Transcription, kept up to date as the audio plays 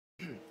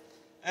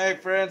Hey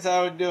friends,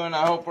 how we doing?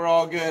 I hope we're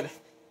all good.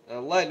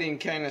 The lighting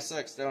kind of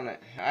sucks, don't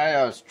it?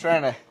 I was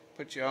trying to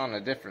put you on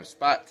a different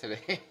spot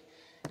today.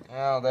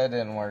 Well, that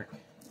didn't work.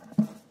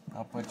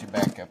 I'll put you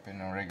back up in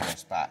a regular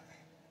spot.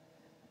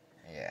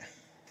 Yeah.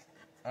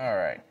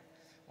 Alright.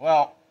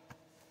 Well,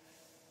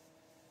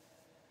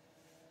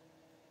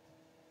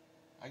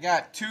 I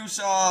got two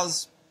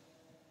saws.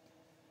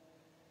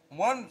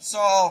 One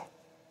saw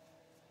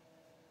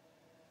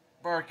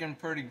barking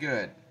pretty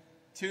good.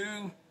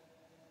 Two,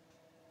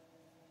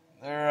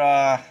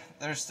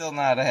 they're still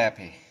not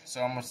happy.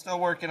 So I'm still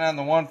working on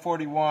the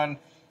 141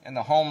 and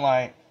the home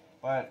light,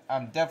 but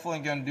I'm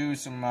definitely gonna do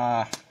some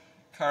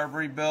carb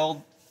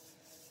rebuild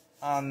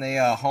on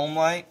the home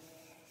light.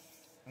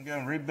 I'm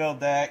gonna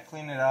rebuild that,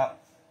 clean it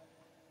up.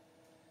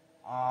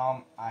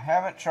 I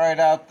haven't tried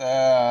out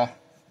the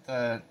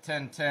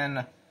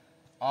 1010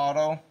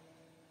 auto,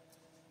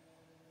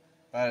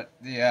 but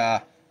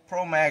the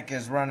Pro Mac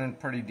is running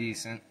pretty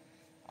decent.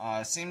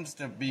 Seems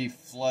to be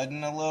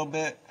flooding a little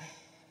bit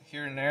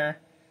here and there.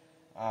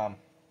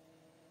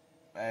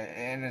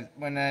 And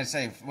when I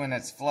say when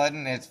it's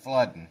flooding, it's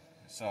flooding.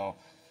 So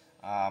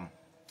I'm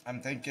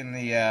thinking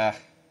the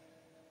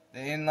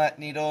inlet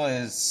needle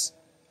is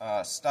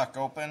stuck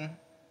open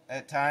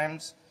at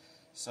times.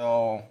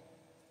 So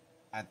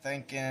I'm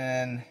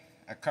thinking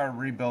a carb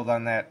rebuild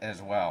on that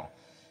as well.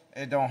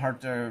 It don't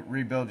hurt to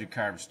rebuild your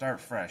carb. Start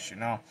fresh, you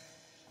know.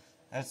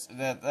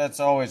 That's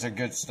always a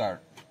good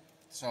start.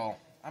 So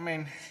I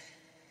mean,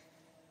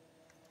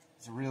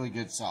 it's a really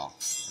good saw.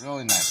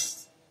 Really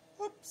nice.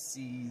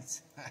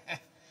 Whoopsies.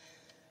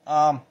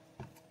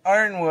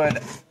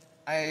 Ironwood.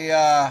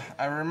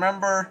 I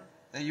remember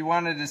that you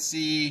wanted to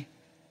see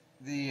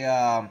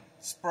the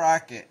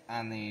sprocket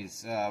on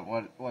these.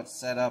 What's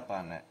set up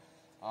on it.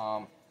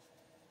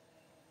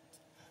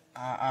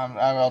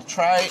 I will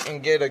try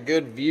and get a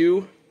good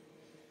view,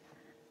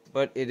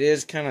 but it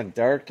is kind of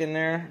dark in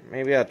there.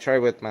 Maybe I'll try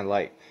with my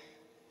light.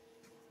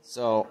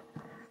 So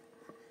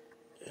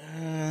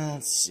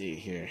let's see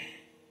here.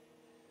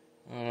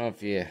 I don't know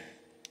if you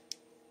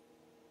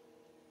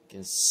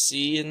can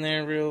see in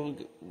there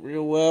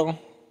real well.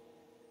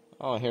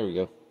 Oh, here we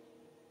go.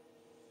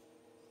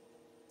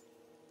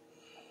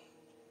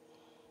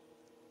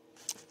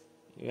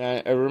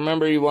 Yeah, I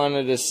remember you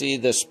wanted to see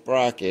the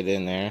sprocket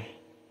in there,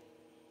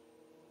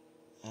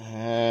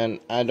 and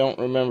I don't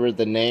remember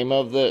the name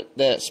of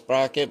that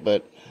sprocket,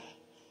 but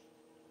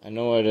I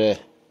know what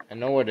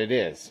it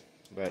is.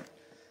 But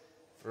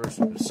for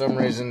some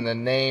reason, the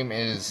name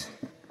is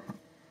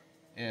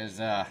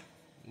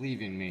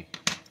leaving me.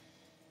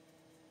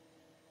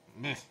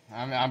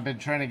 I've been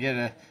trying to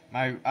get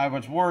I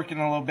was working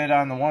a little bit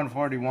on the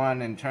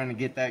 141 and trying to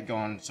get that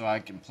going so I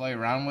can play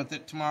around with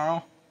it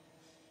tomorrow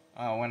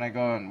when I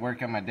go and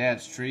work on my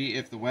dad's tree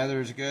if the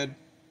weather is good.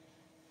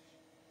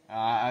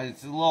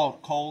 It's a little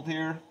cold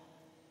here,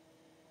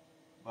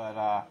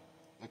 but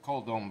the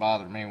cold don't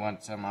bother me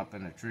once I'm up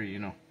in a tree, you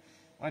know.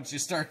 Once you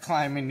start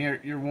climbing,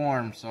 you're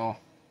warm, so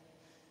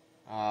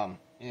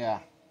yeah.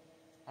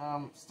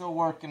 I'm still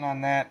working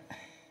on that.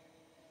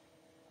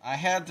 I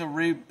had to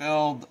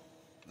rebuild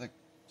the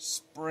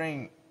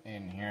spring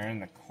in here in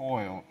the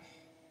coil.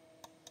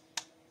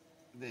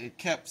 It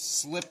kept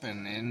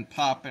slipping and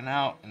popping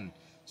out, and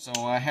so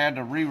I had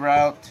to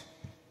reroute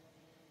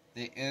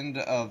the end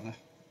of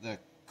the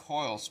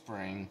coil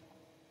spring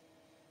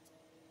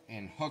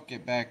and hook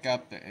it back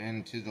up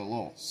into the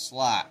little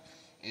slot.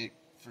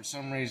 For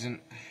some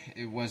reason,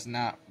 it was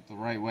not the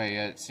right way.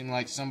 It seemed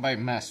like somebody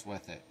messed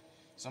with it.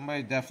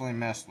 Somebody definitely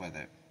messed with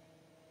it.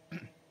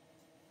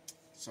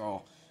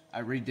 So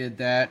I redid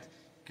that,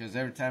 because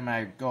every time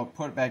I go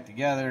put it back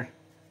together,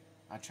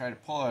 I try to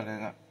pull it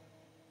and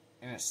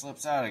it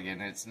slips out again.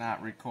 It's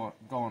not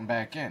going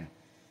back in.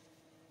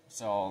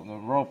 So the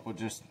rope would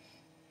just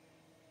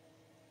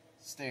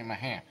stay in my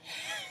hand.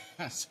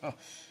 So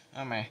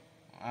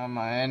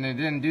and it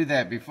didn't do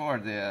that before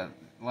the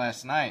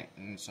last night,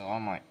 and so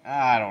I'm like,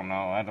 I don't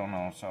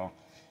know. So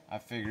I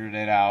figured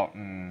it out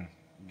and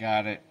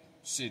got it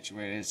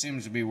situated. It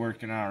seems to be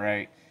working all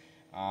right.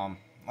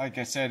 Like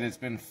I said, it's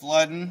been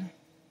flooding,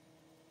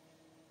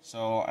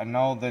 so I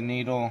know the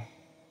needle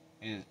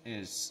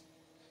is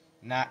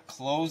not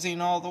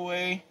closing all the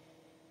way.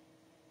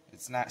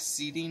 It's not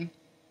seating,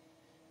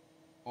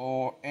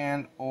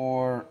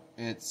 or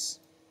it's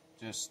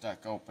just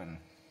stuck open.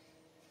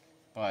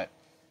 But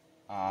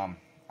I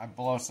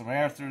blow some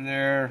air through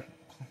there,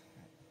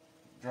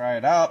 dry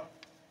it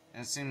up,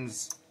 and it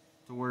seems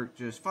to work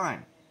just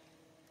fine.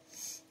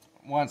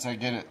 Once I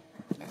get it,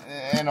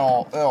 and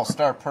it'll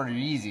start pretty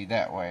easy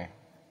that way.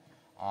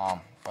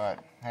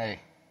 But hey,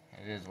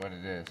 it is what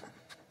it is.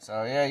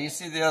 So yeah, you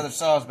see the other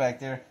saws back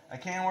there. I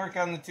can't work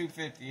on the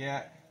 250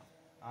 yet,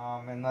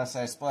 unless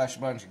I splash a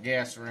bunch of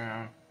gas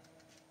around.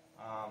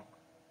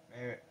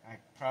 Maybe I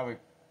probably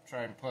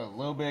try and put a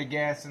little bit of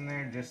gas in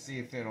there, just see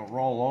if it'll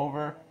roll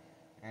over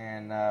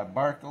and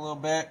bark a little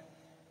bit.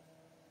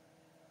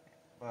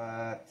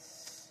 But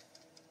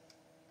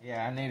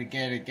yeah, I need to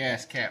get a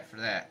gas cap for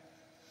that.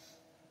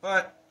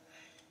 But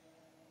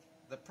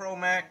the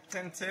ProMac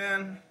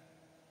 1010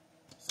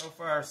 so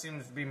far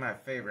seems to be my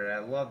favorite. I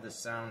love the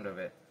sound of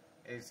it.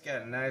 It's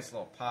got a nice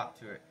little pop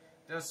to it.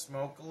 It does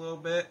smoke a little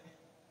bit,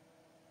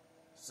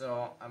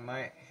 so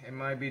it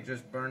might be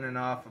just burning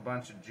off a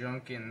bunch of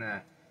junk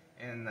on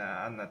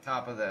the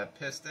top of the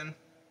piston,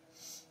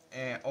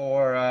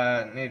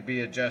 or need to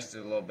be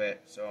adjusted a little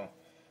bit. So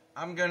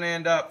I'm gonna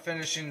end up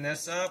finishing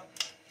this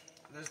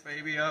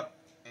baby up,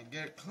 and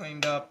get it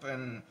cleaned up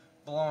and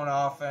blown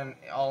off and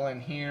all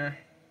in here,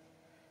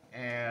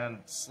 and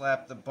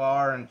slap the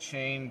bar and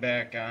chain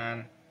back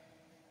on,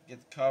 get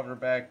the cover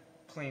back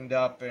cleaned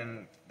up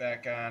and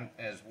back on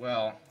as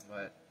well.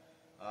 But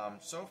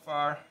so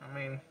far, I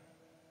mean,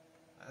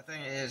 I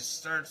think it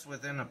starts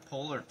within a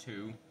pull or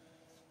two.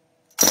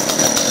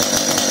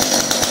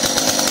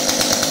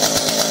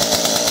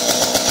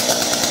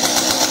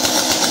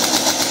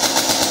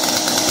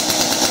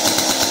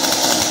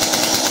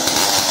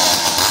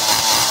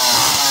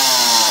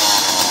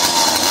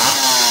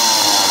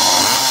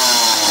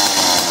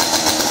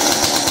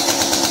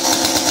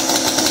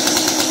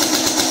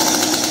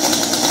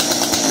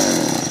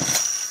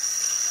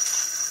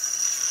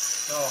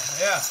 So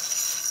yeah,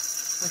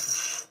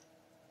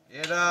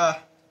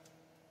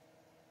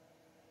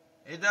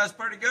 it does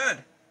pretty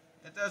good.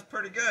 It does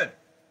pretty good.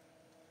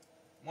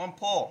 One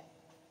pull.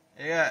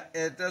 Yeah,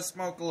 it does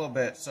smoke a little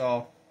bit,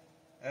 so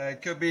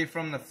it could be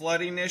from the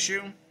flooding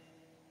issue.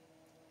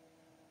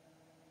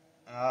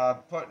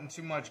 Putting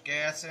too much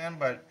gas in,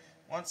 but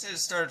once it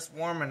starts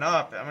warming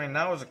up, I mean,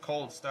 that was a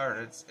cold start.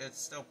 It's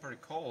still pretty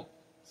cold.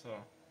 So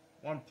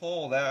one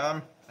pull,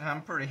 that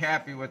I'm pretty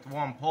happy with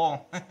one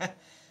pull.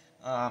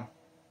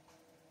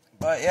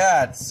 But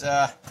yeah, it's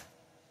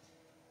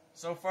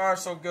so far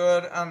so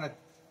good on the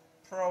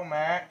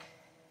ProMac.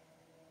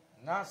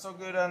 Not so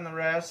good on the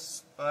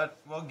rest, but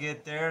we'll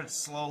get there. It's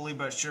slowly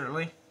but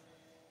surely.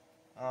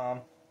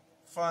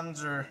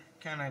 Funds are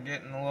kind of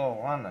getting a little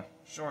on the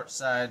short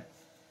side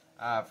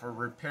for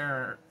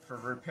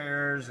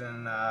repairs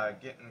and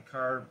getting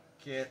car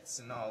kits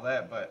and all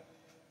that. But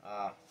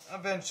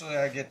eventually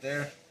I get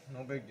there.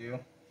 No big deal.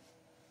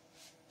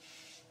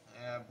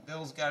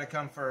 Bills got to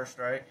come first,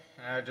 right?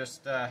 I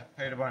just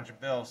paid a bunch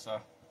of bills,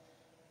 so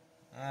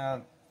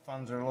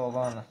funds are a little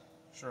on the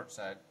short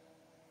side.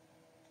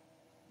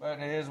 But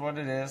it is what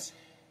it is.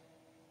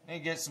 Need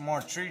to get some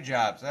more tree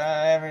jobs.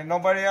 I mean,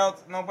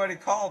 nobody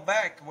called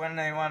back when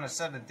they want to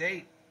set a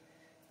date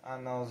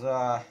on those.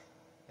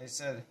 They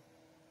said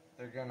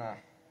they're gonna,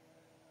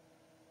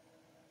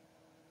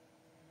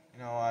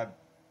 I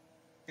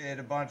bid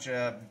a bunch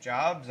of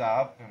jobs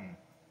up, and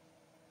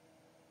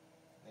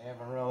they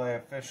haven't really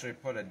officially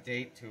put a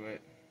date to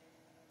it.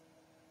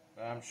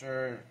 But I'm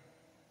sure.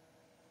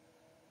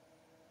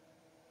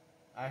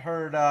 I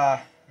heard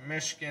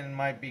Michigan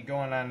might be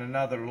going on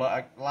another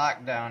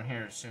lockdown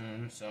here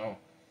soon, so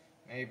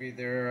maybe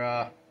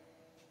they're,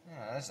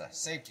 that's a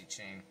safety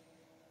chain.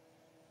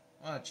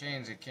 One of the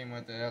chains that came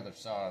with the other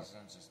saws,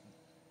 that's just,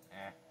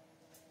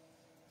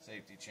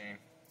 safety chain.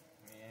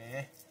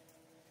 Yeah.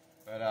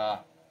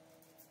 But,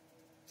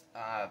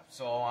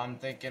 so I'm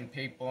thinking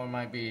people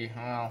might be,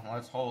 well,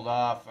 let's hold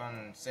off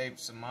and save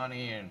some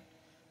money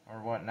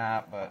or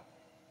whatnot, but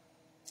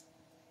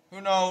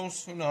who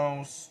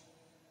knows.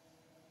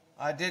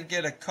 I did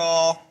get a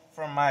call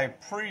from my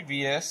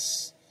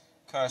previous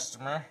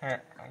customer.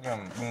 Here, I'm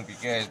going to move you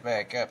guys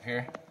back up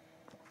here.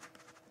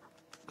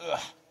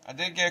 I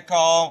did get a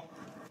call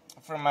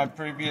from my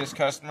previous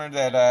customer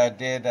that I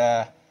did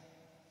a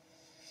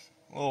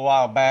little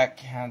while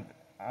back,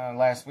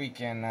 last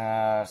weekend,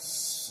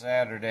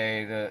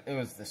 Saturday. It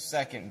was the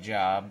second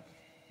job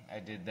I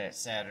did that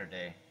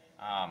Saturday.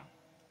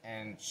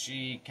 And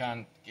she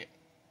kind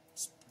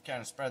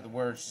of spread the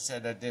word. She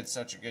said I did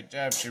such a good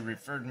job. She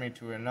referred me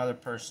to another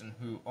person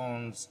who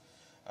owns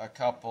a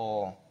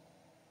couple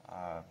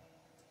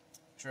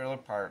trailer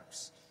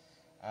parks.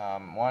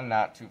 One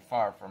not too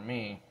far from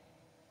me,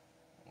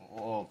 a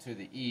little to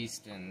the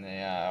east, and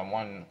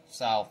one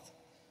south.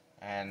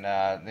 And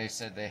they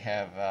said they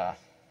have a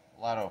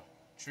lot of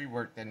tree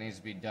work that needs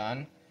to be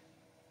done.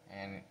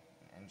 And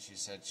she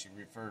said she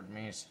referred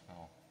me, so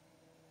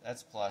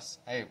that's a plus.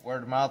 Hey,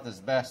 word of mouth is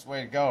the best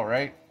way to go,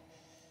 right?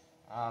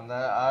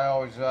 I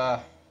always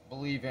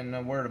believe in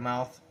the word of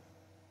mouth.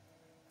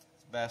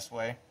 It's the best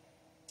way.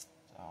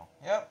 So,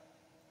 yep.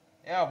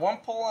 Yeah, one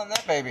pull on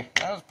that baby.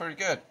 That was pretty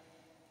good.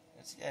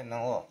 It's getting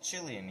a little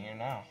chilly in here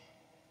now.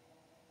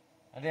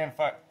 I didn't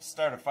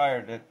start a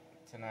fire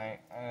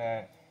tonight.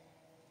 I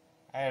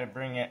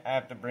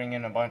have to bring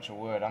in a bunch of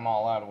wood. I'm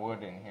all out of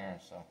wood in here,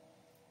 so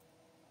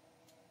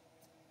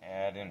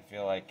yeah, I didn't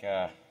feel like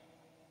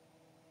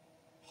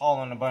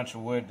hauling a bunch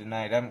of wood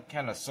tonight. I'm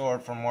kind of sore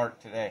from work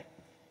today.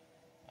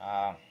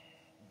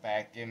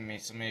 Back giving me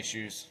some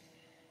issues.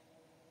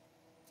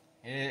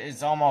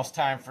 It's almost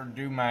time to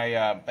do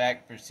my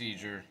back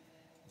procedure.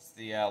 It's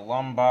the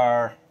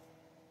lumbar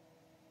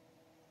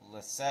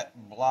Lisette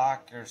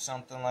block or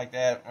something like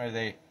that, where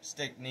they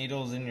stick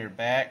needles in your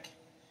back.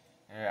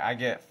 I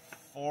get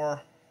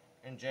 4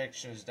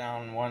 injections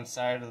down one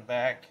side of the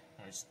back,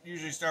 I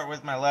usually start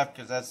with my left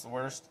because that's the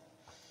worst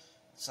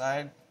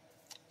side.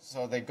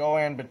 So they go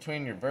in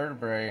between your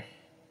vertebrae,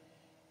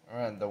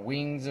 the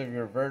wings of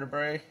your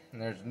vertebrae,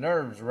 and there's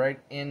nerves right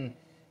in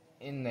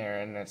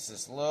there, and it's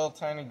this little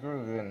tiny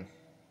groove, and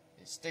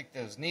they stick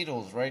those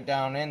needles right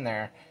down in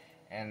there,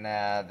 and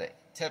the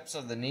tips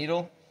of the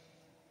needle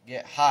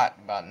get hot,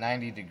 about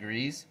 90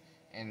 degrees,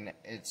 and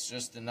it's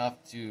just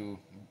enough to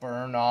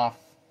burn off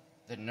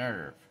the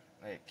nerve.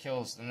 It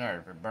kills the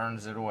nerve. It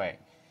burns it away.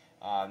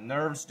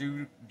 Nerves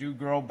do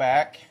grow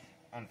back,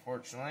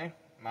 unfortunately.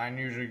 Mine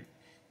usually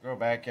grow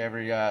back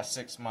every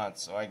 6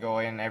 months, so I go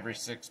in every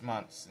 6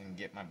 months and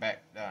get my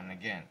back done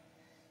again.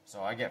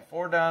 So I get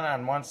 4 done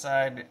on one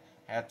side,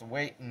 have to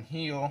wait and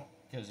heal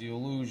because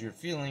you'll lose your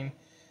feeling,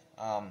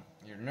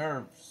 your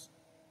nerves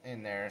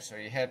in there, so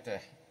you have to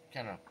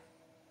kind of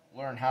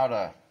learn how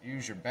to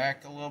use your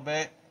back a little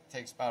bit. It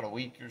takes about a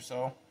week or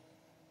so,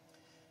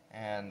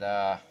 and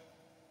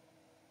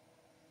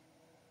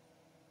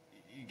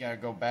you gotta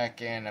go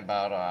back in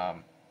about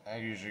I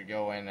usually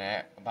go in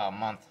at about a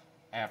month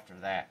after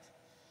that.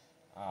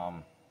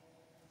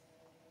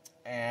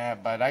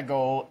 But I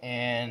go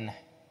in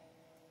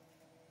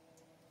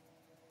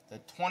the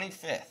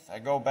 25th. I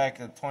go back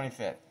to the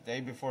 25th,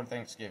 day before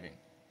Thanksgiving.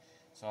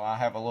 So I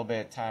have a little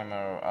bit of time,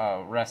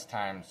 rest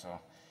time. So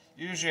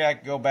usually I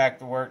go back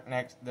to work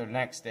the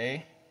next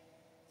day.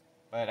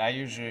 But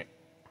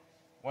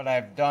what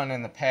I've done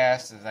in the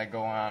past is I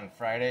go on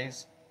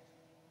Fridays,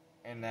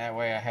 and that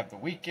way I have the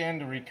weekend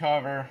to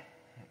recover,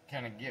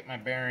 kind of get my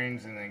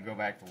bearings, and then go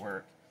back to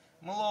work.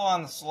 I'm a little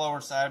on the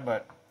slower side,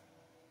 but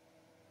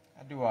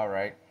I do all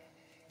right.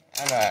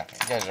 And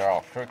you guys are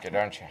all crooked,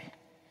 aren't you?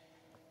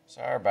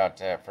 Sorry about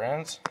that,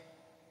 friends.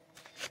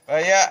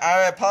 But yeah,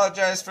 I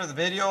apologize for the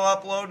video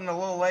uploading a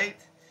little late.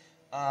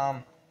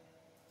 I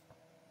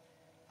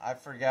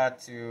forgot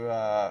to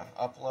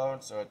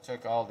upload, so it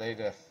took all day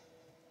to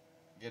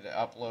get it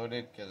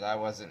uploaded because I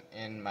wasn't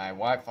in my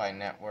Wi-Fi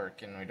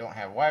network, and we don't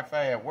have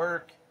Wi-Fi at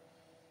work.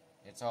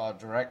 It's all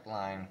direct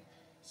line,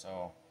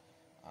 so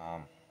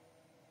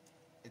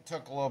it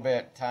took a little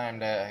bit of time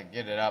to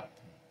get it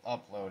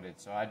uploaded.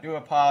 So I do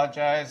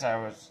apologize. I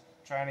was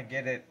trying to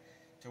get it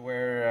to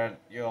where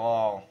you'll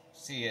all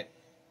see it,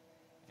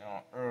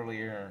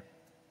 earlier,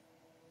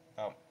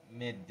 about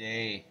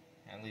midday,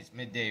 at least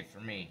midday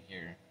for me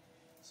here.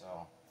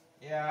 So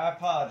yeah, I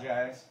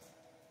apologize.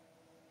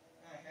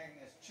 I'm gonna hang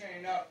this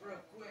chain up real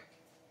quick.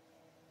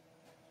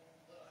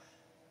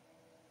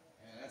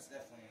 Yeah, that's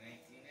definitely an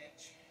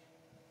 18-inch.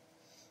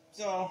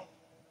 So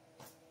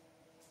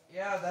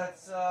yeah,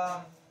 that's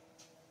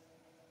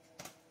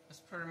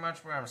pretty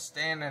much where I'm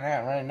standing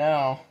at right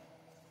now.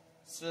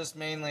 It's just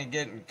mainly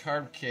getting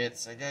carb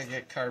kits. I gotta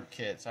get carb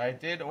kits. I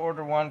did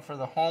order one for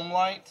the home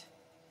light,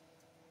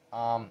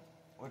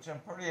 which I'm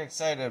pretty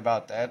excited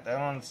about that.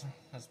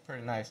 That's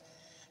pretty nice.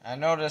 I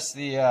noticed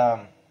the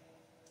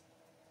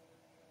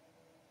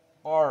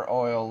bar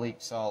oil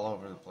leaks all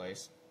over the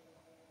place.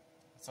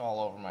 It's all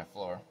over my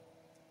floor.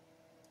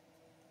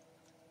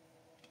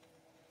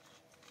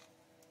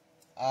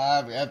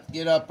 I have to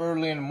get up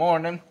early in the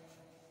morning.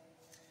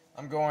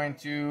 I'm going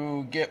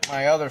to get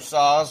my other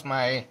saws,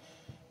 my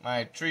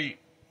tree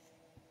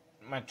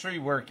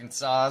working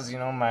saws,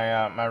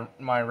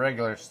 my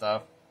regular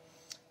stuff.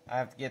 I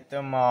have to get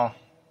them all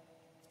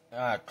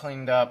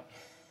cleaned up.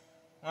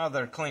 Well,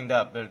 they're cleaned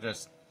up.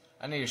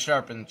 I need to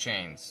sharpen the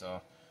chains,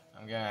 so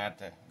I'm gonna have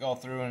to go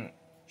through and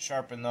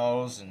sharpen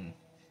those and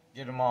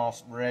get them all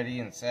ready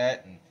and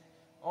set. And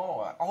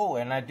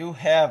and I do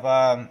have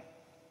a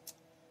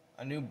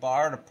new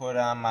bar to put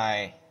on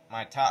my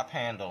top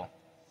handle.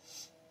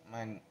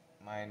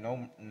 My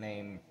no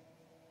name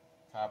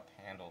top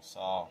handle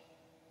saw.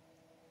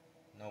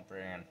 No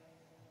brand.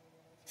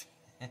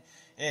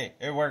 Hey,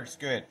 it works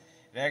good.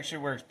 It actually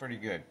works pretty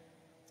good.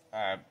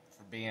 For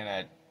being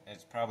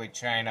it's probably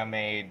China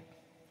made.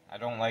 I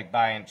don't like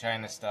buying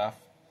China stuff.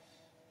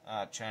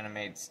 China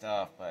made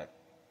stuff, but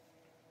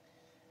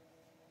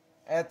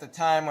at the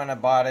time when I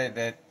bought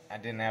it, I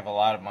didn't have a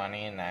lot of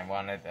money, and I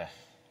wanted to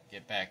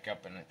get back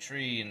up in a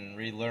tree and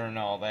relearn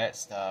all that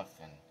stuff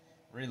and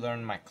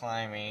relearn my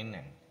climbing.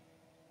 And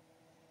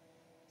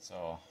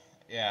so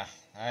yeah,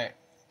 I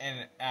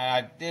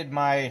did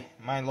my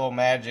little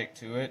magic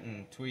to it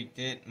and tweaked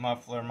it,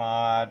 muffler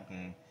mod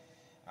and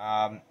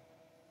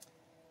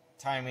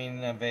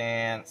timing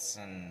advance,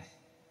 and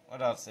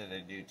what else did I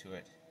do to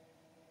it?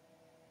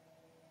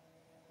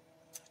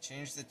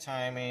 Changed the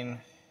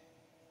timing,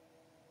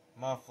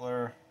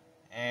 muffler,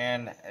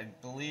 and I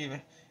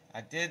believe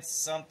I did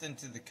something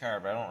to the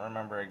carb. I don't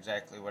remember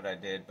exactly what I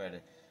did, but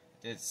it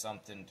did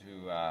something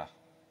to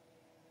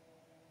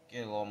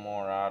get a little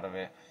more out of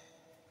it.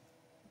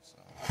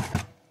 So,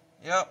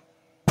 yep,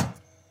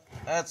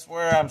 that's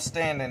where I'm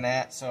standing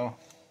at. So,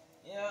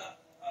 yeah,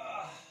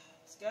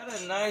 it's got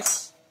a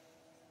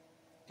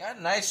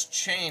nice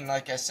chain,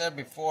 like I said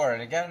before,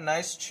 and it got a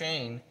nice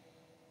chain.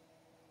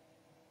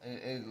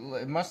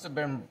 It must have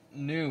been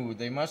new.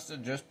 They must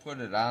have just put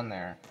it on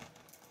there.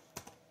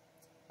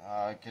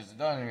 because it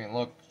doesn't even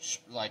look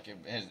like it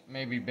has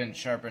maybe been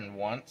sharpened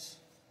once.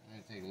 Let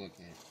me take a look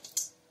at it.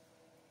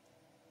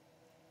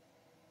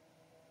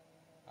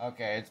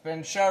 Okay, it's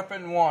been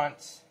sharpened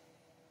once,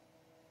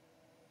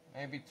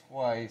 maybe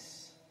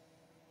twice.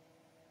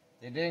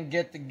 They didn't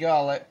get the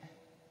gullet.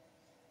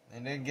 They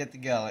didn't get the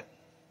gullet.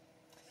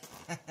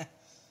 As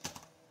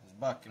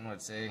Buckin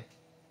would say.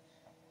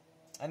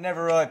 I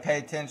never really pay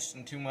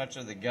attention too much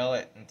of the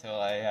gullet until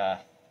I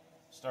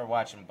start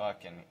watching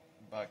Buckin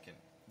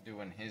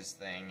doing his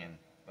thing.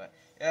 But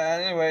yeah,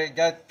 anyway,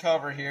 got the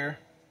cover here.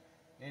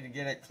 Need to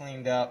get it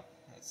cleaned up.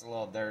 It's a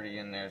little dirty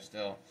in there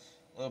still.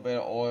 A little bit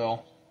of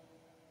oil.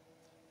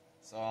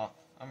 So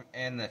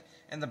and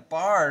the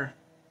bar.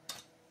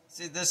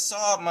 See, this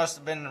saw must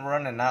have been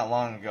running not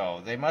long ago.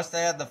 They must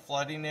have had the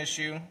flooding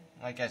issue,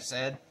 like I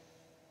said.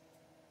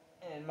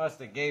 And must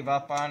have gave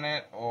up on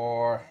it,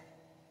 or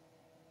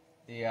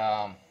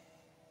or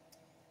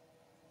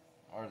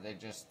they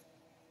just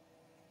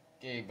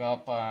gave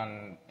up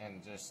on,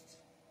 and just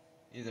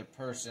either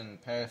person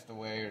passed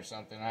away or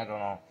something. I don't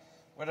know.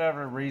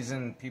 Whatever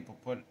reason people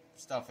put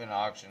stuff in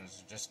auctions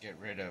to just get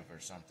rid of or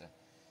something.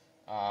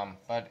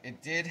 But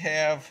it did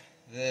have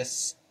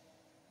this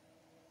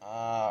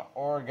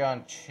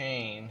Oregon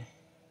chain,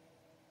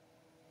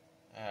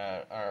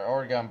 or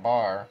Oregon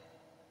bar.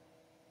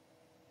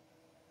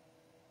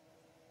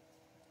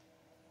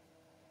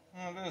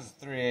 Oh, this is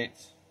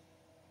 3/8.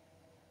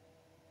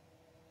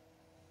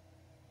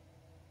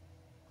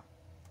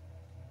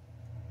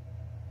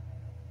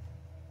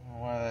 I don't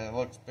know why that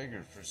looks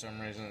bigger for some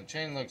reason. The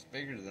chain looks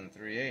bigger than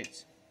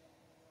 3/8.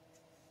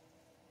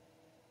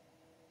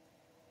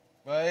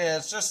 But yeah,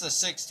 it's just a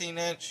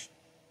 16-inch.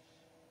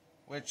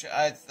 Which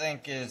I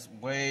think is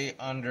way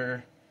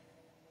under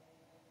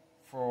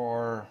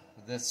for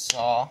this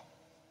saw,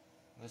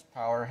 this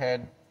power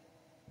head,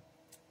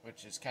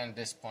 which is kind of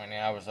disappointing.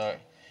 I was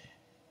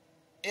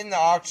in the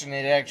auction,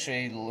 it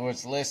actually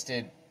was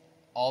listed,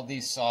 all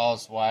these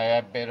saws, why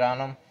I bid on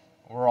them,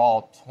 were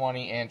all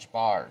 20-inch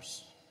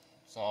bars.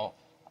 So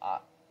I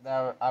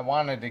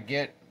wanted to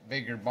get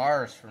bigger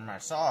bars for my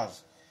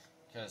saws,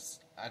 because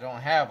I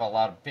don't have a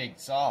lot of big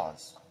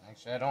saws.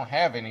 Actually, I don't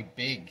have any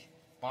big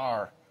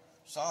bar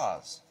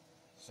saws,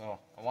 so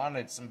I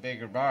wanted some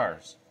bigger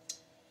bars.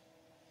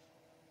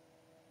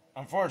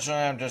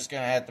 Unfortunately, I'm just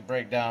gonna have to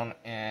break down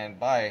and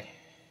buy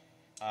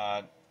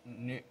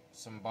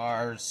some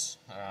bars,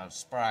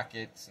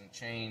 sprockets and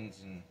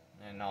chains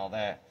and all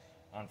that,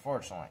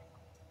 unfortunately,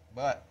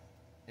 but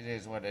it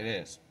is what it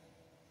is.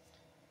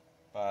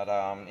 But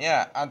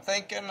yeah, I'm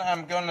thinking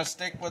I'm gonna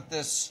stick with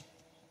this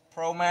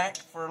ProMac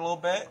for a little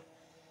bit,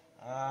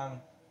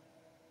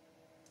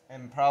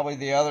 and probably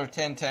the other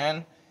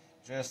 1010.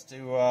 Just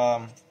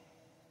to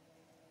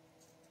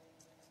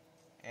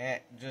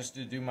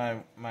do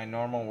my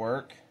normal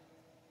work.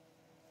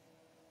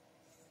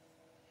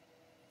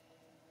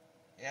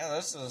 Yeah,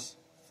 this is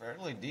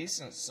fairly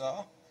decent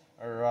saw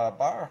or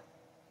bar.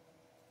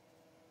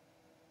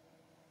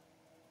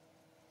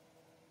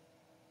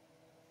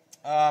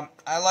 I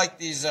like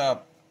these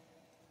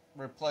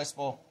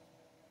replaceable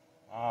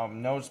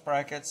nose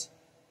brackets.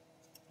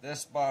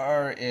 This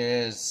bar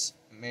is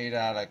made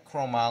out of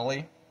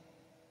chromoly.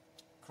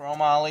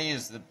 Chromoly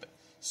is the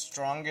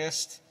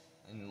strongest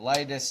and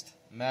lightest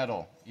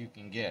metal you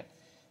can get.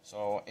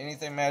 So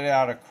anything made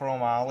out of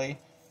chromoly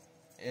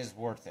is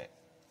worth it.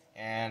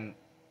 And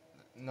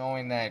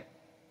knowing that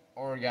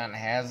Oregon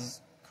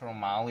has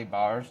chromoly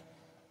bars,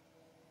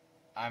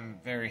 I'm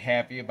very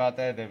happy about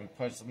that. It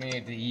puts me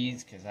at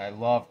ease because I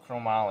love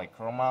chromoly.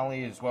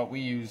 Chromoly is what we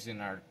use in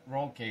our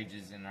roll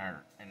cages in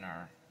our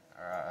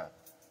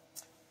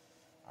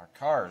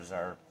cars,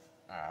 our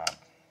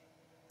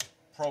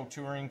pro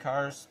touring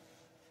cars.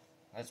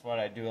 That's what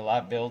I do a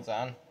lot of builds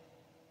on.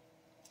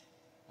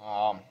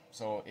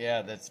 So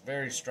yeah, that's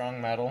very strong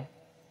metal,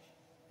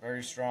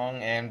 very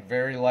strong and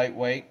very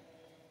lightweight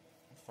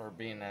for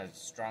being as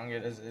strong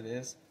as it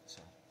is.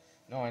 So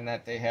knowing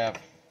that they have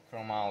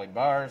chromoly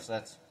bars,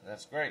 that's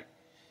great.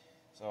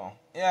 So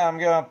yeah, I'm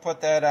gonna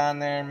put that on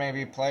there,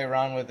 maybe play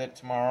around with it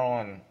tomorrow,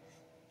 and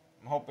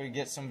I'm hoping to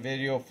get some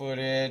video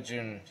footage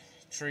and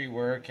tree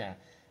work. And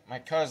my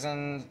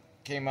cousin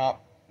came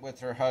up with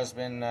her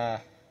husband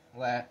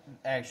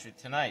actually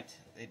tonight.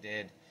 They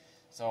did.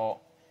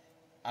 So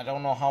I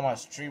don't know how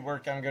much tree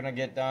work I'm gonna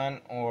get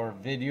done or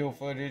video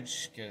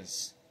footage,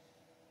 because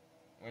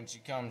when she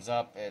comes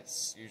up,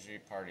 it's usually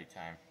party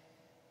time.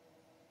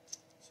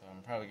 So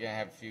I'm probably gonna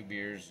have a few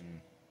beers,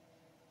 and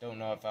don't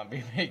know if I'll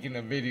be making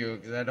a video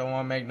because I don't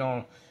want to make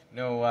no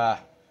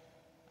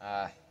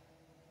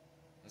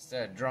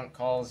instead of drunk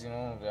calls, you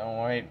know. I don't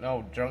want to make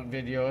no drunk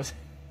videos.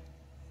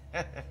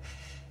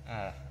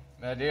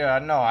 But yeah,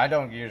 no, I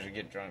don't usually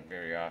get drunk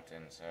very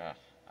often, so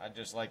I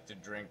just like to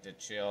drink to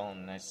chill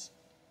and nice,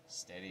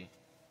 steady.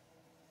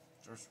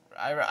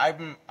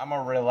 I'm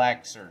a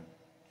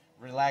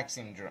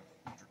relaxing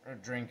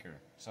drinker,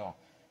 so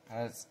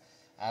that's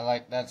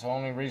the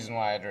only reason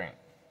why I drink.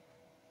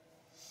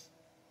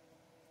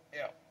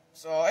 Yeah.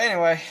 So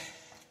anyway,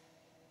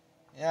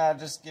 yeah, I'll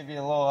just give you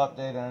a little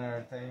update on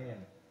everything.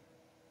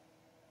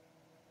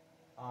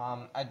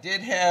 And I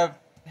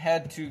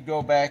had to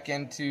go back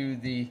into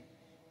the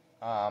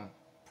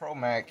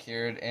ProMac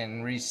here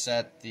and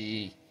reset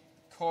the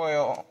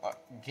coil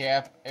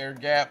air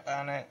gap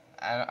on it.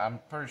 I'm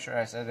pretty sure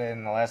I said it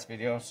in the last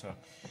video, so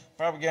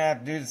probably gonna have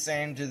to do the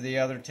same to the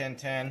other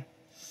 1010.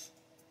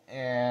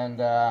 And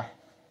I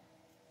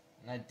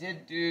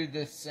did do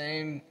the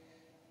same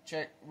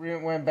check.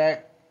 Went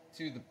back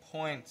to the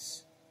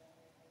points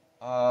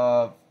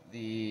of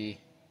the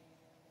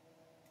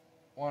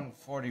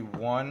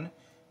 141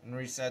 and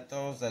reset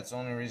those. That's the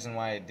only reason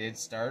why it did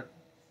start.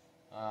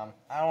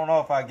 I don't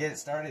know if I get it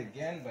started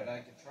again, but I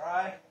could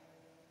try.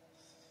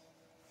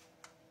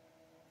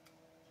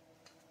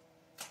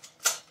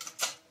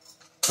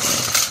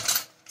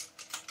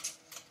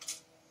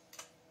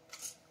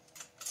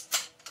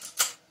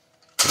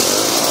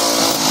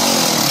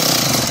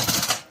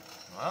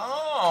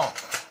 Oh,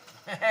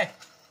 that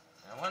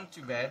wasn't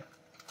too bad.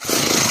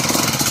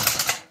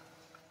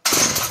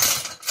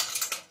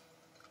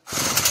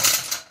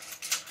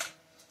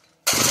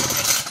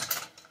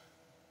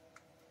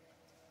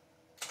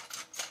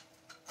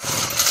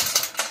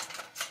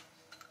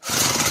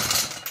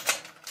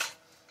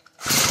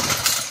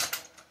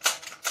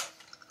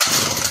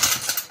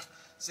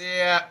 So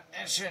yeah,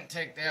 it shouldn't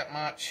take that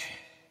much.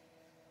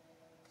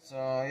 So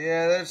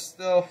yeah, there's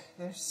still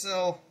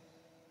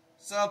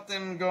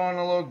something going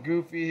a little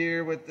goofy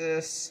here with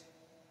this.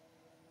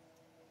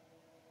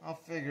 I'll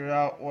figure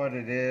out what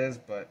it is,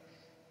 but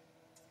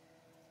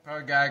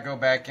probably gotta go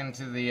back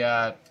into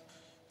the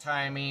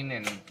timing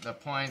and the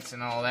points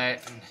and all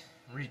that and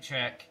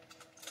recheck.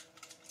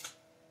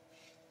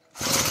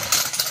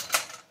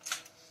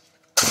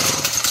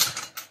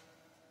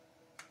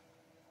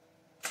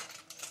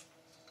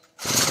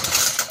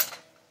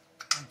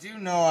 I do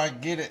know I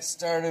get it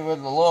started with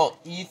a little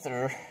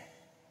ether.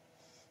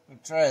 We'll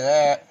try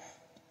that.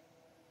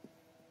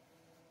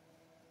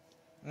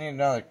 I need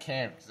another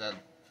can because I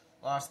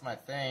lost my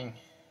thing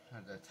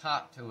at the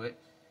top to it.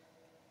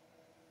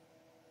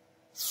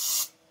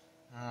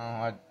 Oh,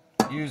 I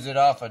use it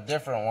off a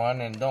different one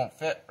and don't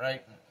fit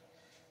right.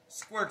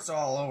 Squirts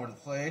all over the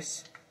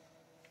place.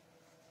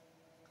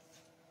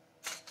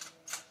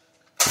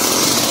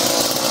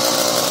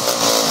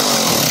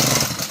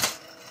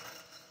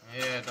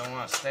 Yeah, don't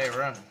want to stay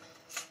running.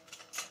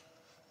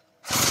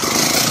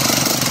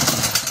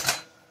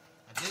 I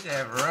did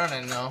have it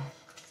running though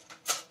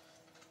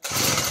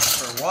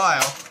for a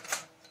while.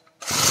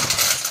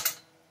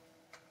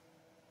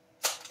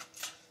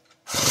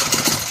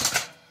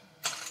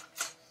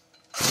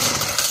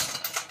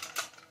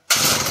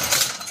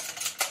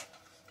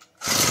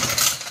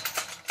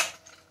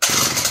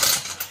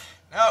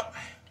 Nope.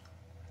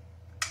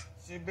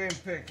 She's being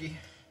picky.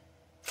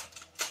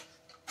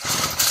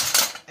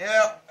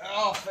 Yep,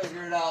 I'll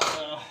figure it out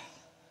though.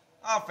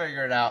 I'll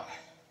figure it out.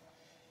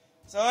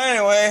 So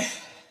anyway,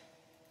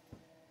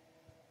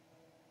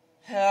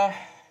 yeah,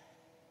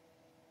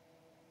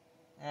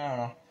 I don't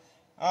know.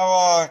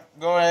 I'll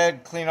go ahead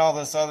and clean all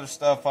this other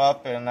stuff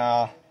up and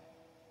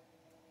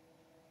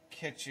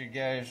catch you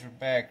guys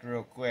back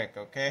real quick,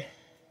 okay?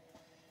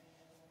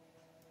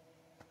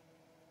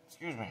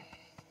 Excuse me.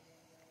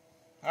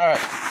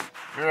 Alright,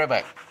 be right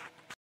back.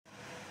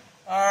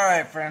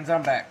 Alright friends,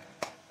 I'm back.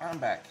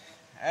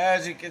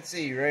 As you can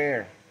see right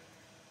here.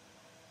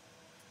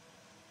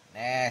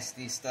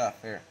 Nasty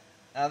stuff here.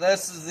 Now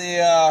this is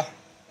the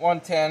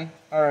 110,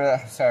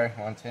 or sorry,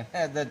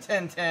 110, the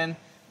 1010,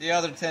 the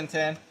other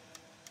 1010.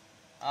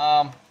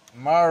 I'm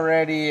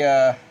already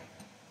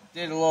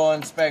did a little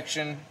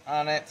inspection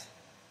on it.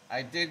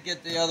 I did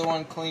get the other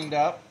one cleaned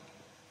up.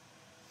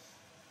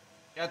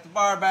 Got the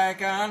bar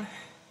back on.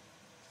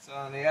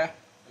 So yeah,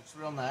 looks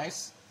real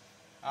nice.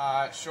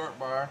 Short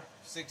bar,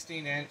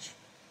 16-inch.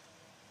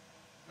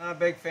 Not a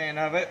big fan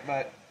of it,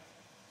 but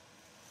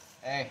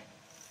hey,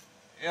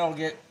 it'll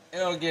get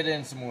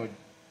in some wood.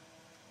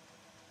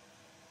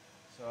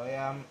 So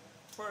yeah, I'm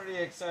pretty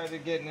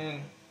excited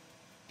getting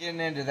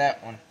into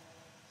that one.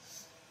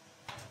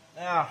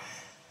 Now,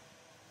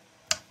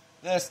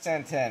 this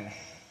 1010,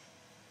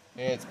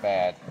 it's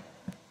bad.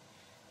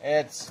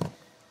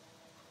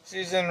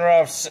 She's in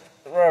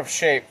rough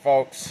shape,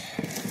 folks.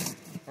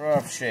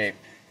 Rough shape.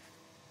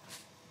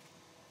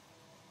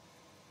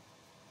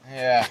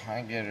 Yeah, I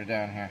can get her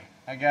down here.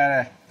 I got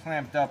her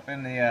clamped up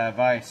in the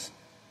vise.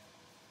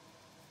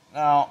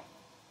 Now,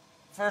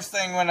 first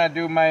thing when I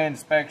do my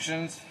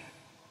inspections,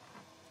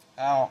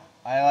 I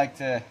like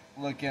to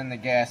look in the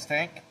gas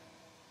tank.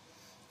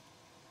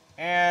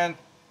 And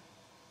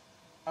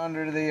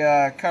under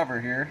the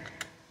cover here.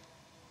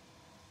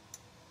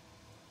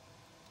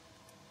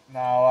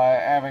 Now, I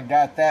haven't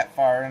got that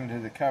far into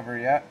the cover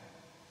yet.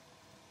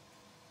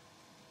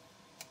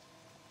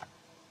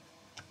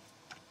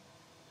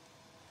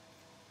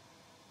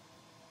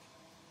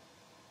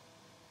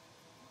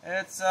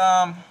 It's,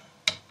 I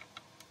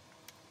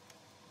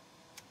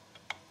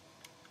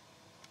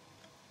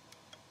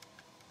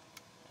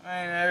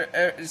mean,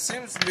 it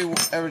seems to be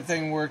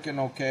everything working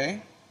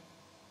okay.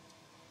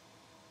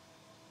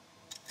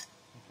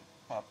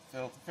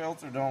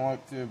 filter don't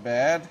look too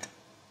bad.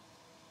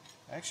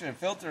 Actually, the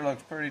filter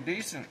looks pretty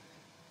decent,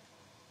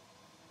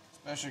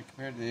 especially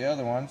compared to the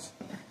other ones.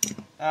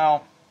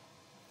 Now,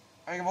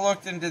 I've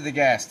looked into the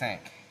gas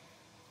tank.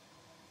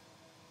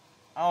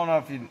 I don't know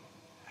if you...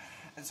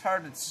 It's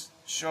hard to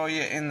show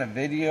you in the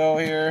video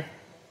here.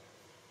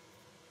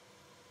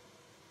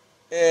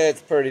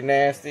 It's pretty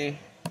nasty.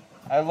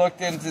 I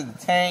looked into the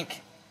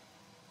tank.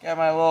 Got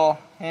my little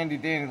handy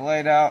dandy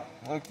light out.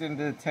 Looked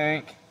into the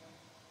tank.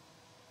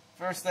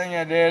 First thing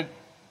I did,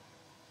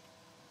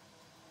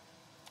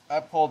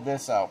 I pulled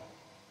this out.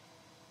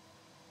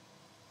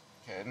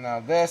 Okay, now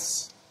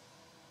this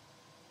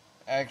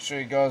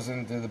actually goes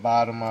into the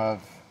bottom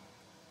of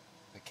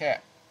the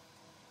cap.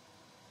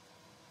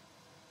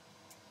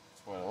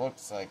 That's what it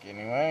looks like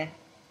anyway.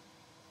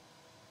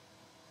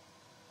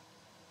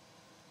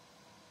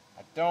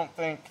 I don't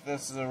think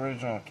this is the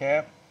original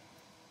cap,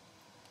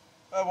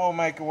 but we'll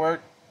make it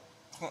work.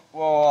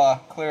 We'll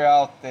clear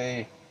out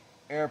the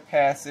air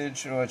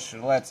passage, which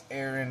lets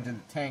air into the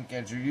tank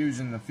as you're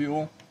using the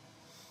fuel.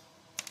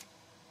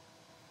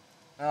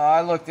 Now, I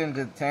looked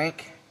into the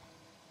tank,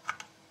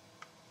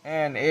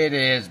 and it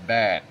is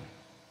bad.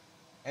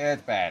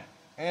 It's bad.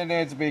 It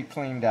needs to be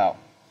cleaned out.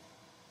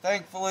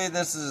 Thankfully,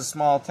 this is a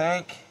small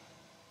tank.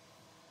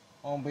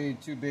 Won't be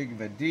too big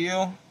of a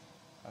deal.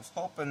 I was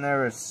hoping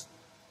there was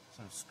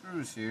some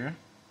screws here.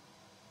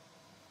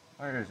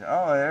 Where is it?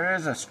 Oh, there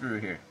is a screw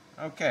here.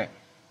 Okay.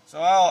 So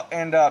I'll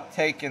end up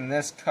taking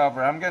this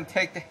cover. I'm going to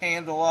take the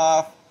handle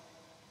off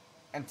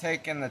and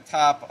taking the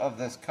top of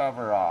this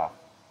cover off.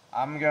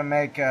 I'm going to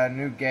make a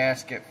new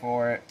gasket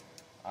for it,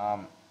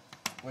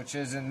 which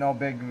isn't no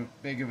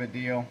big of a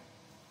deal.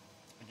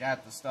 I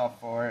got the stuff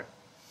for it.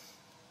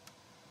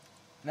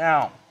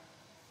 Now,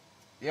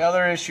 the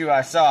other issue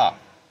I saw.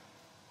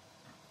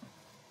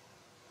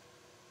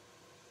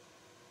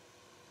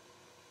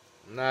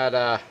 I'm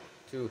not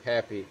too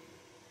happy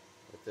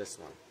with this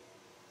one.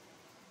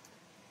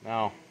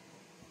 Now,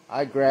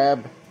 I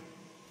grab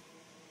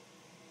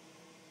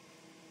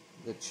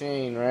the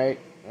chain, right?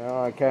 You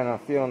know, I kind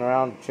of feeling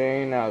around the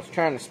chain. I was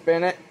trying to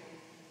spin it,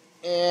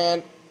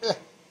 and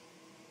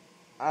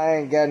I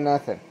ain't got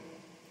nothing.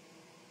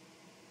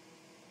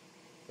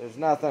 There's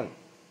nothing.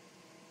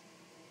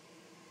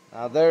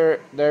 Now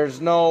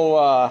there's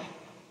no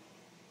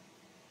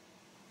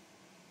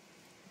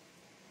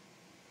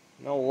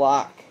no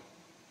lock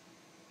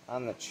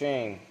on the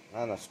chain,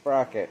 on the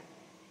sprocket.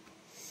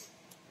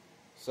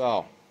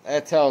 So,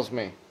 that tells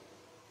me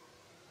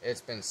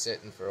it's been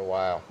sitting for a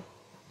while,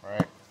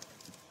 right?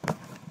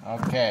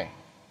 Okay.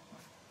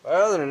 But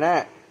other than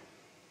that,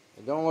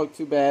 it don't look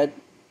too bad.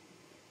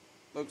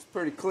 Looks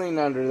pretty clean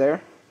under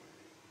there.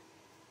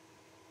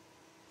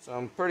 So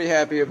I'm pretty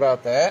happy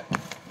about that.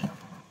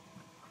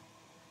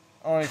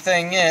 Only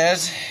thing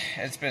is,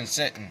 it's been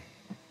sitting.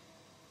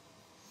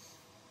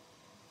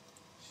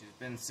 She's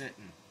been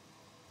sitting.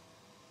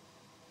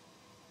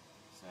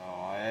 So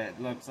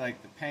it looks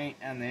like the paint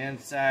on the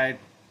inside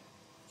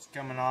is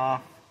coming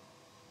off.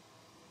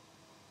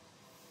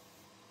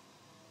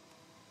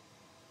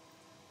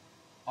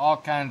 All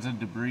kinds of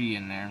debris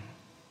in there.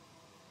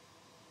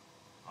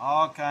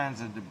 All kinds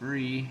of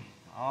debris.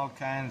 All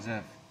kinds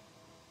of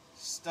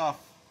stuff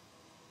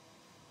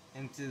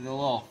into the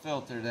little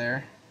filter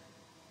there.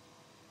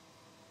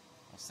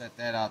 I'll set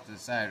that out to the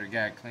side. We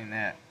gotta clean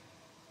that.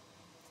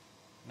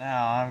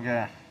 Now I'm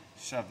gonna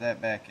shove that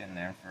back in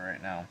there for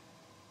right now.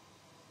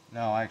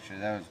 No, actually,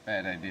 that was a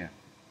bad idea.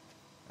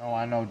 Oh,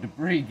 I know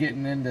debris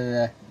getting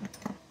into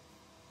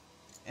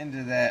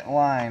that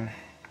line.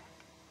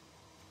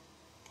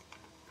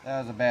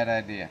 That was a bad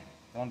idea.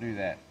 Don't do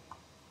that.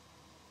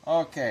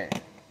 Okay,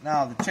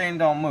 now the chain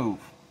don't move.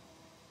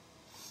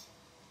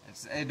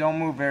 It don't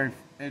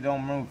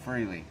move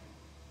freely.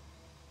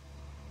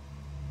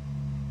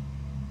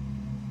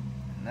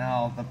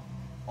 Now the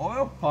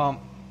oil pump.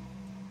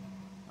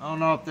 I don't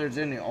know if there's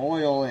any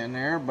oil in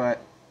there,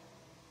 but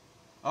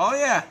oh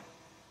yeah,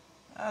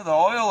 the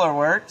oiler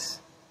works.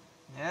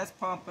 Yeah, it's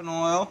pumping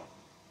oil.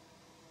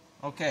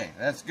 Okay,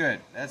 that's good.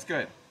 That's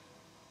good.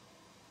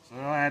 So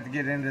we don't have to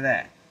get into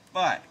that.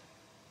 But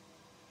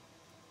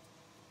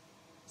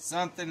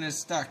something is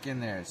stuck in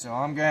there, so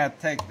I'm gonna have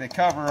to take the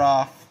cover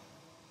off,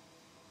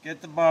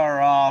 get the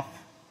bar off,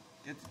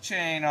 get the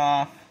chain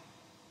off.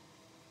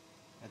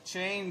 The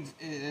chain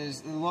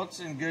it looks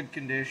in good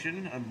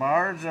condition. The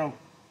bars are,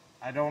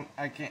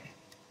 I can't.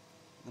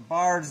 The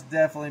bar's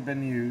definitely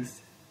been used.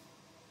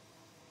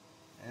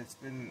 It's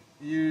been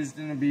used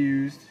and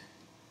abused.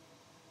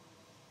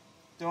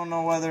 Don't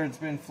know whether it's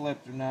been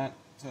flipped or not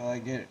until I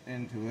get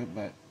into it,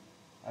 but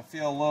I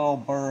feel a little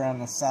burr on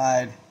the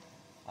side,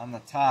 on the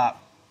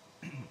top,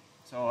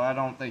 so I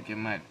don't think it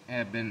might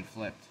have been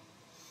flipped.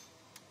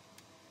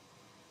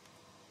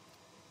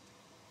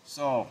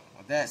 So,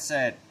 with that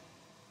said,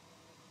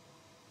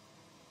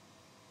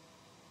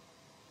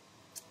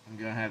 I'm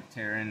going to have to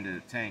tear into the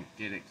tank,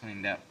 get it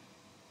cleaned up.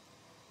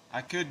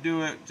 I could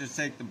do it, just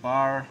take the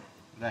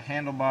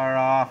handlebar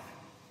off,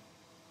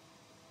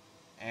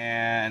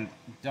 and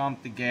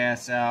dump the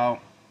gas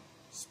out,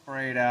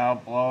 spray it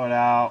out, blow it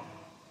out.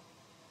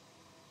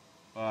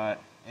 But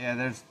yeah,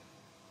 there's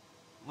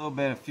a little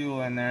bit of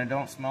fuel in there.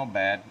 Don't smell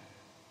bad.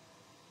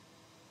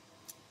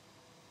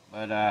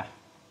 But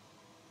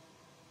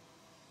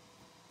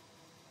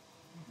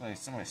like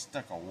somebody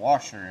stuck a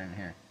washer in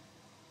here.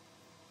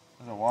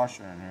 There's a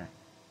washer in here.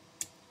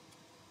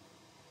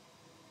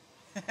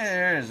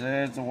 There it is.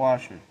 There's a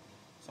washer.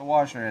 It's a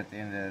washer at the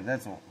end of it.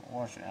 That's a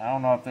washer. I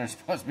don't know if there's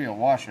supposed to be a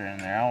washer in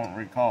there. I don't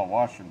recall a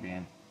washer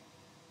being.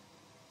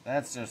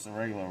 That's just a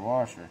regular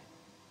washer.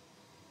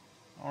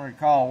 I don't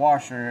recall a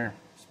washer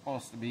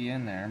supposed to be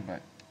in there,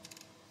 but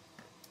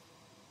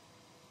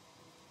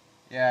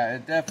yeah,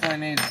 it definitely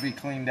needs to be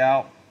cleaned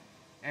out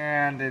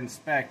and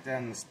inspect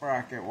on the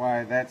sprocket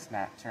why that's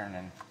not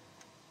turning.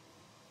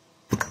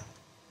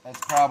 That's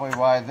probably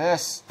why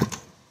this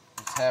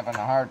is having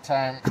a hard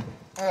time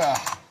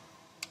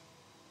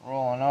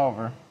rolling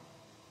over.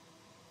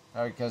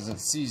 Probably because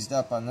it's seized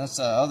up on this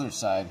other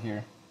side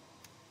here.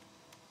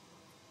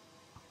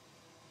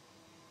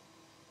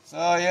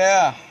 So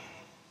yeah,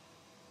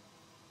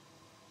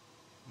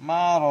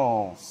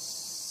 model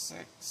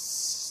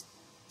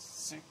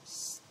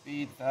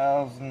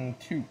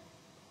 6002.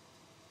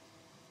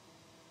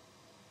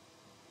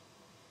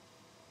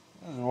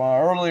 This is one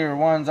of the earlier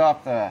ones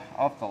off the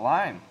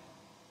line.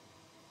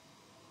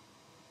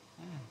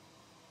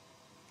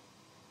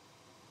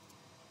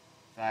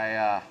 If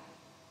I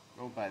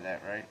go by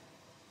that right.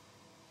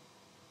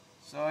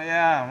 So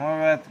yeah, we're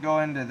gonna have to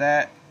go into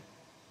that.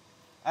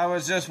 I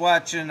was just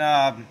watching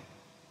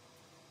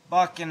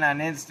Bucking on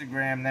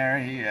Instagram there.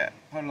 He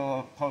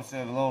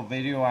posted a little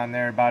video on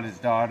there about his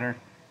daughter,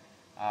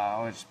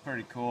 which is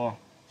pretty cool.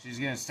 She's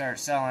gonna start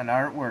selling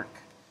artwork.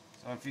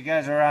 So if you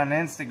guys are on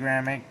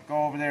Instagram,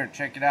 go over there and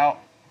check it out.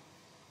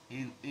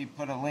 He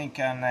put a link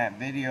on that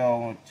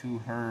video to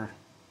her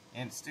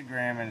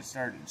Instagram and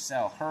starting to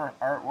sell her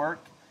artwork,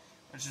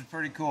 which is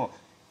pretty cool.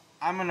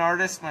 I'm an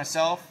artist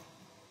myself.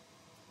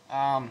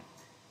 A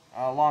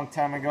long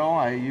time ago,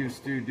 I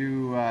used to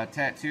do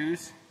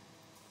tattoos.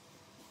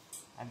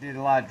 I did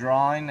a lot of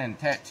drawing and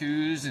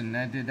tattoos, and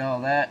I did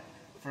all that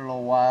for a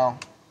little while.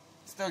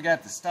 Still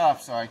got the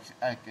stuff, so I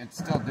could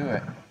still do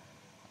it.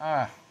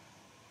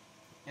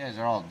 You guys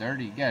are all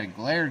dirty. You got a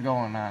glare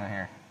going on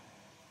here.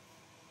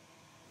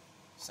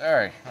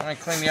 Sorry, let me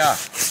clean you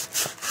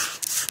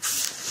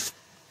off.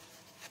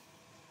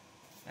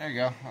 There you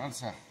go.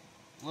 That's a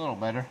little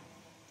better.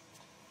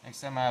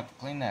 Next time I have to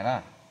clean that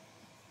up.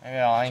 Maybe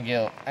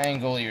I'll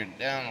angle you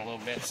down a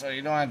little bit so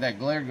you don't have that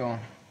glare going.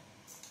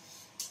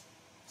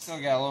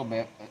 Still got a little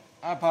bit, but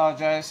I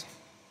apologize.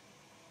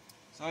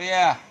 So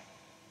yeah,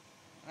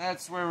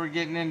 that's where we're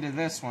getting into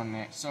this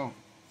one so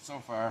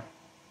far.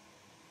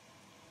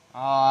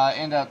 I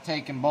end up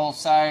taking both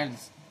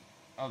sides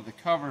of the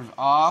covers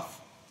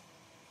off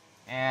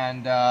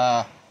and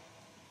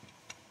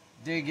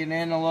digging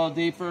in a little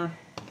deeper.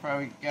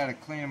 Probably got to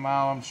clean them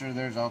out. I'm sure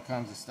there's all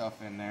kinds of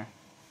stuff in there.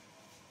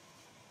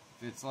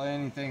 If it's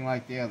anything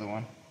like the other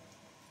one.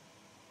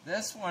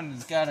 This one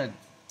has got a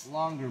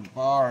longer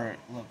bar, it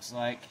looks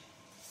like.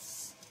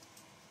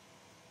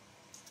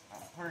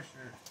 I'm pretty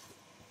sure.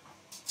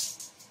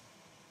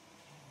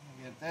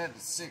 Get that to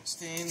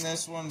 16.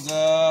 This one's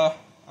oh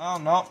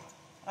no,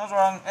 I was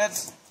wrong.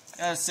 It's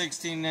got a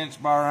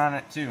 16-inch bar on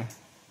it too.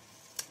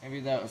 Maybe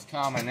that was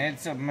common.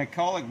 It's a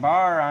McCulloch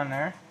bar on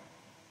there.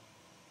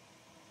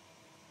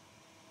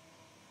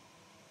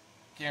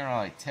 Can't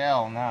really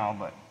tell now,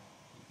 but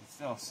you can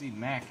still see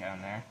Mac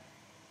on there.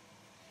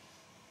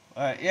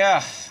 But yeah,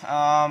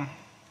 so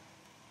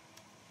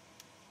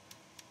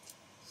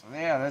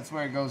yeah, that's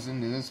where it goes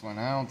into this one.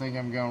 I don't think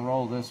I'm gonna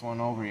roll this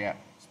one over yet,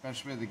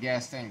 especially with the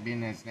gas tank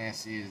being as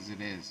nasty as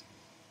it is.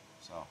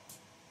 So,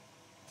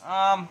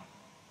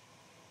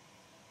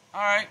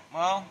 alright,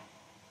 well,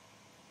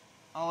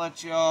 I'll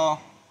let y'all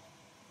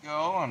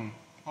go and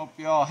hope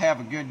y'all have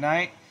a good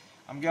night.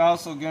 I'm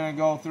also gonna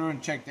go through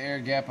and check the air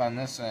gap on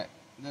this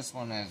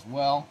one as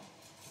well.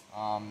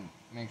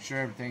 Make sure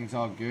everything's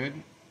all good.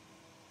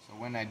 So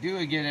when I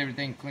do get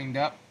everything cleaned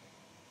up,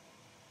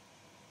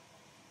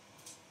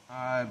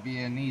 it'll be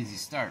an easy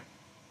start.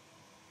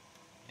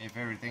 If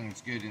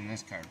everything's good in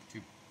this car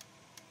too.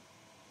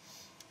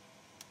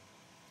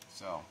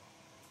 So,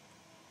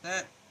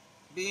 that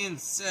being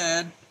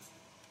said,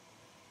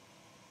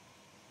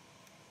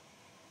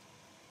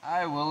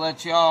 I will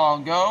let y'all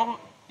go.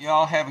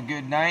 Y'all have a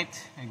good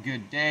night, a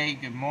good day,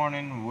 good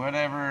morning,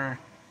 whatever.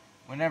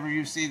 Whenever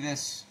you see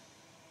this,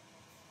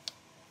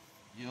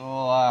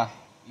 you'll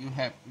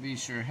be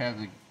sure to have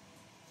a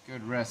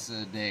good rest of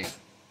the day,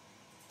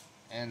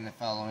 and the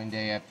following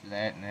day after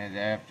that, and then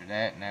after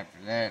that, and after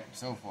that, and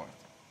so forth.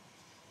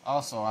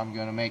 Also, I'm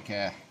gonna make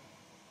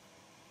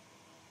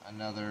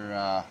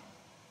another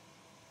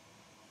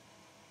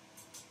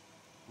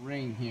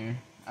ring here.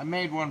 I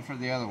made one for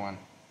the other one.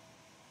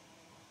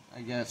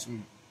 I got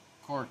some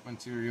cork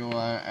material.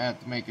 I have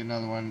to make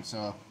another one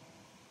so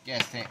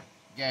gas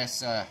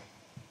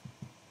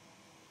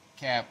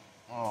cap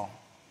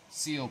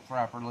seal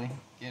properly,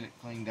 get it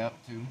cleaned up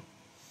too.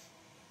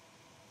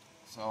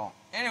 So,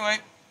 anyway,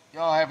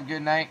 y'all have a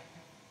good night.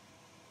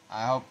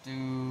 I hope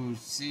to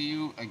see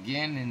you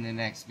again in the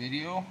next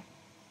video.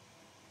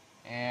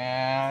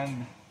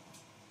 And,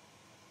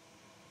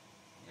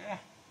 yeah,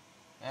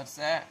 that's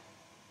that.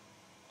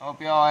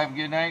 Hope y'all have a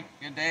good night,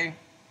 good day.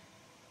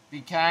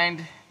 Be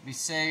kind, be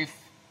safe,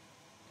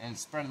 and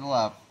spread the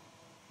love.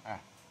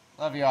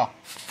 Love y'all.